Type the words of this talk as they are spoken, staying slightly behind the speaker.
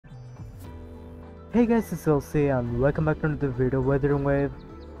Hey guys, it's LC and welcome back to another video, Weathering Wave.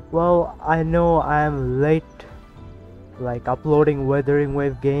 Well, I know I am late uploading Weathering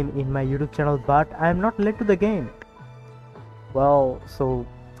Wave game in my YouTube channel, but I am not late to the game. Well, so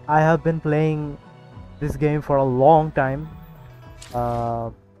I have been playing this game for a long time.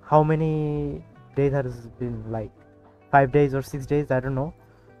 How many days has it been? Like 5 days or 6 days? I don't know.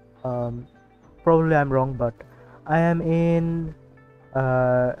 Probably I'm wrong, but I am in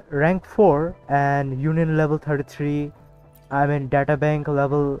rank 4 and union level 33. I'm in databank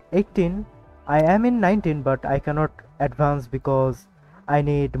level 18. I am in 19, but I cannot advance because I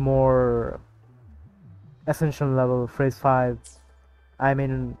need more ascension level phrase 5. I'm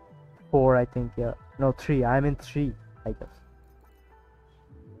in 4, I think. Yeah, no, 3. I'm in 3, I guess.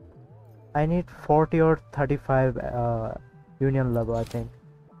 I need 40 or 35 union level, I think.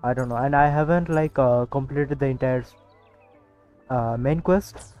 I don't know, and I haven't completed the entire main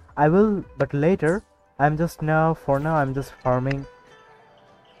quest. I will, but later. For now I'm just farming.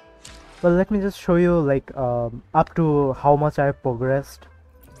 Well, let me just show you up to how much I've progressed.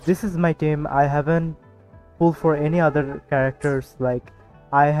 This is my team. I haven't pulled for any other characters. Like,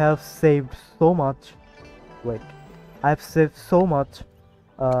 I have saved so much. Wait, I've saved so much.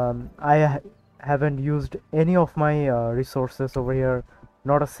 Haven't used any of my resources over here.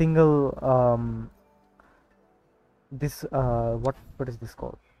 Not a single what is this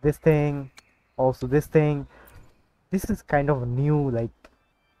called? This thing, also this thing. This is kind of new. Like,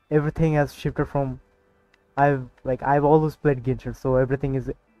 everything has shifted from. I've always played Genshin, so everything is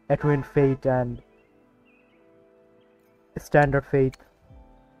Atwin Fate and Standard Fate.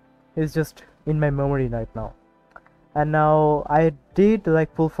 It's just in my memory right now. And now I did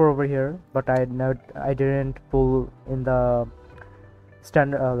pull for over here, but I didn't pull in the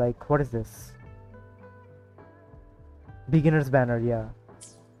standard. What is this? Beginner's banner. Yeah,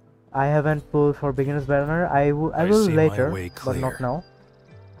 I haven't pulled for beginner's banner. I will later, but not now.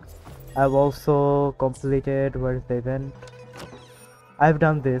 I've also completed, where is the event? I've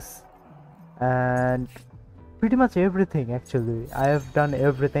done this and pretty much everything. Actually, I have done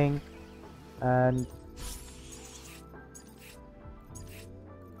everything. And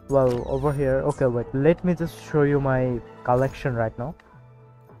well, over here, okay, wait, let me just show you my collection right now.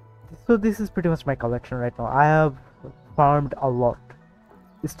 So this is pretty much my collection right now. I have farmed a lot.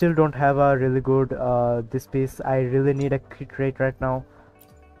 Still don't have a really good this piece. I really need a crit rate right now.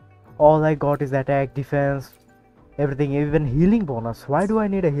 All I got is attack, defense, everything, even healing bonus. Why do I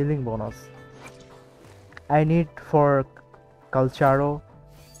need a healing bonus? I need for Calcharo.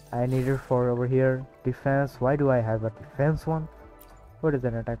 I need it for over here defense. Why do I have a defense one? What is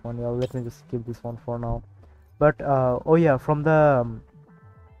an attack one? Yeah, let me just skip this one for now. But oh yeah, from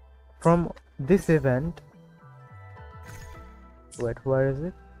this event. Wait, where is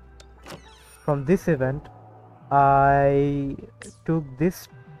it? From this event, I took this.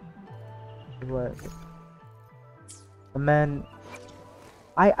 Where? Man,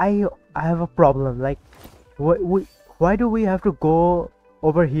 I have a problem. Like, why do we have to go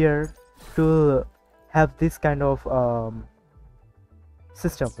over here to have this kind of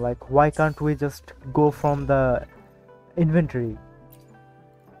system? Like, why can't we just go from the inventory?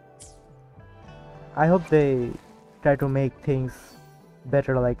 I hope they try to make things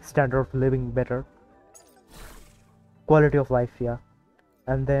better, like standard of living better, quality of life. Yeah.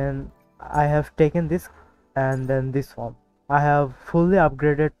 And then I have taken this, and then this one I have fully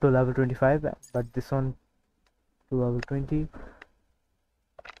upgraded to level 25, but this one to level 20.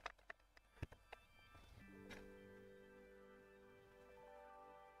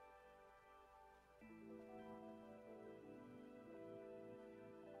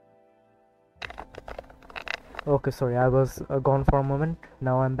 Okay, sorry, I was gone for a moment.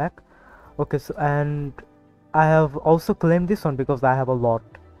 Now I'm back. Okay, so, and I have also claimed this one because I have a lot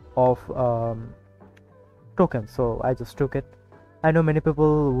of tokens, so I just took it. I know many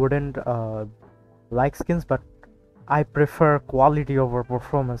people wouldn't like skins, but I prefer quality over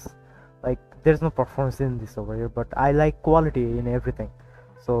performance. Like, there's no performance in this over here, but I like quality in everything,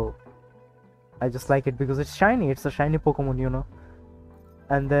 so I just like it because it's shiny. It's a shiny Pokemon, you know.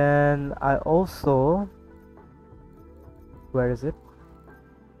 And then I also, where is it?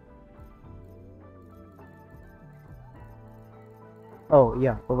 Oh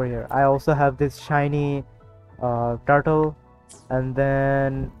yeah, over here. I also have this shiny turtle, and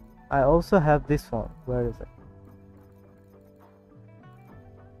then I also have this one. Where is it?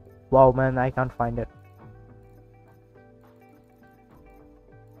 Wow, man, I can't find it.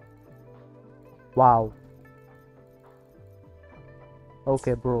 Wow.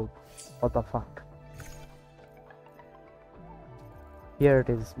 Okay, bro. What the fuck? Here it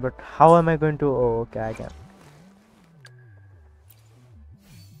is, but how am I going to? Oh, okay, I can.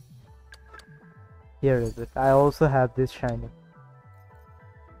 Here is it. I also have this shiny.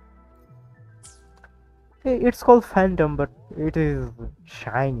 It's called Phantom, but it is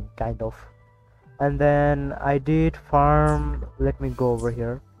shiny, kind of. And then I did farm. Let me go over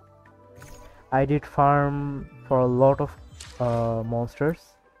here. I did farm for a lot of monsters.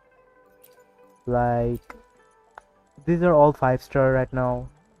 Like, these are all 5-star right now,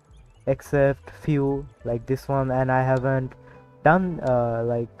 except few like this one, and I haven't done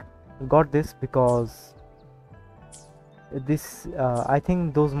like got this because this I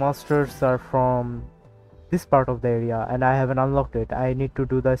think those monsters are from this part of the area and I haven't unlocked it. I need to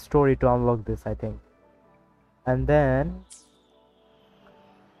do the story to unlock this, I think. And then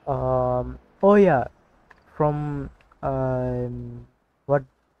oh yeah, from what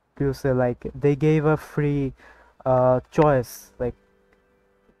do you say, like they gave a free choice, like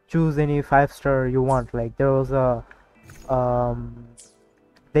choose any 5-star you want. Like there was a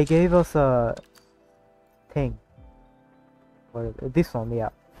they gave us a thing, this one, yeah,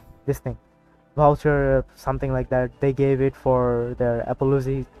 this thing, voucher, something like that. They gave it for their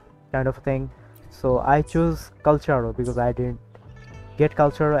apology kind of thing. So I chose Culcharo because I didn't get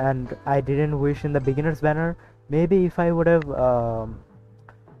Culcharo and I didn't wish in the beginner's banner. Maybe if I would have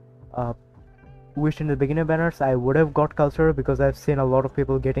wished in the beginner banners, I would have got Culcharo, because I've seen a lot of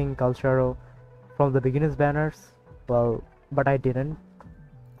people getting Culcharo from the beginners banners. Well, but I didn't.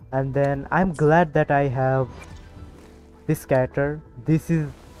 And then I'm glad that I have this character. This is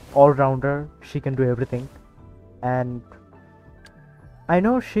all-rounder, she can do everything, and I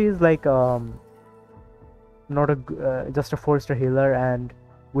know she's like not a just a 4-star healer and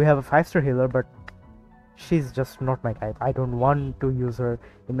we have a 5-star healer, but she's just not my type. I don't want to use her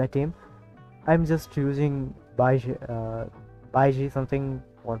in my team. I'm just using Baiji something,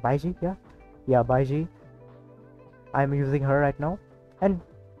 or Baiji, yeah, Baiji. I'm using her right now, and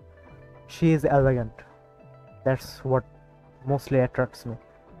she is elegant. That's what mostly attracts me.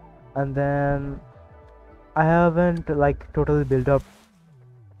 And then I haven't like totally built up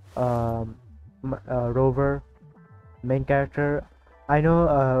Rover main character. I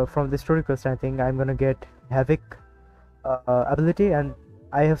know from the story quest I think I'm gonna get Havoc ability, and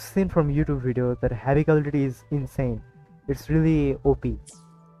I have seen from YouTube video that Havoc ability is insane. It's really OP.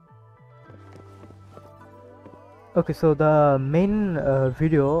 Okay, so the main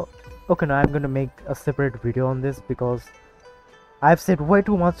video, okay, now I'm gonna make a separate video on this because I've said way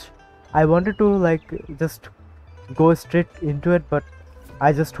too much. I wanted to like just go straight into it, but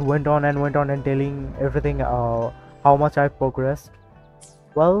I just went on and telling everything how much I've progressed.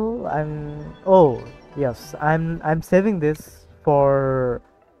 Well, oh yes, I'm saving this for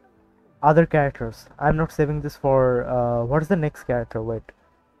other characters. I'm not saving this for what's the next character? Wait,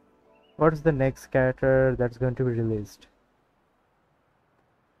 what's the next character that's going to be released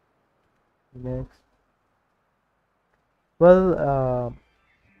next? Well,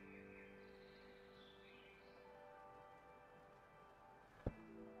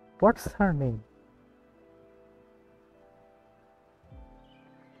 what's her name?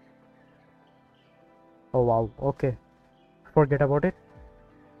 Oh wow, okay, forget about it.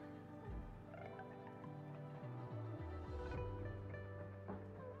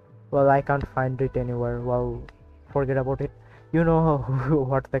 Well, I can't find it anywhere. Well, forget about it. You know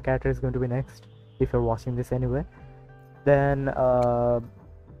what the character is going to be next if you're watching this anyway. Then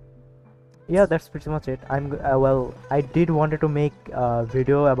yeah, that's pretty much it. Well, I did wanted to make a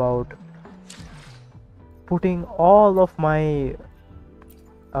video about putting all of my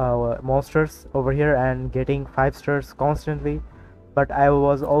monsters over here and getting 5 stars constantly, but I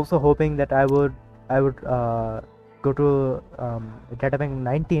was also hoping that I would go to databank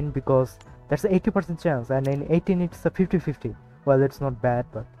 19, because that's a 80% chance, and in 18 it's a 50-50. Well, it's not bad,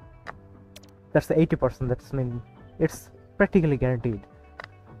 but that's the 80%. That's mean it's practically guaranteed.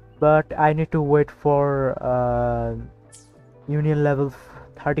 But I need to wait for union level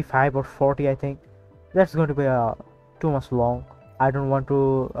 35 or 40. I think that's going to be too much long. I don't want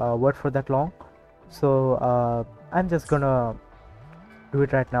to wait for that long, so I'm just gonna do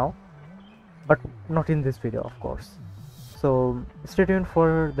it right now, but not in this video, of course. So stay tuned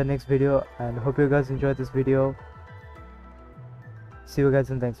for the next video, and hope you guys enjoyed this video. See you guys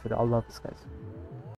in the next video. I love this, guys.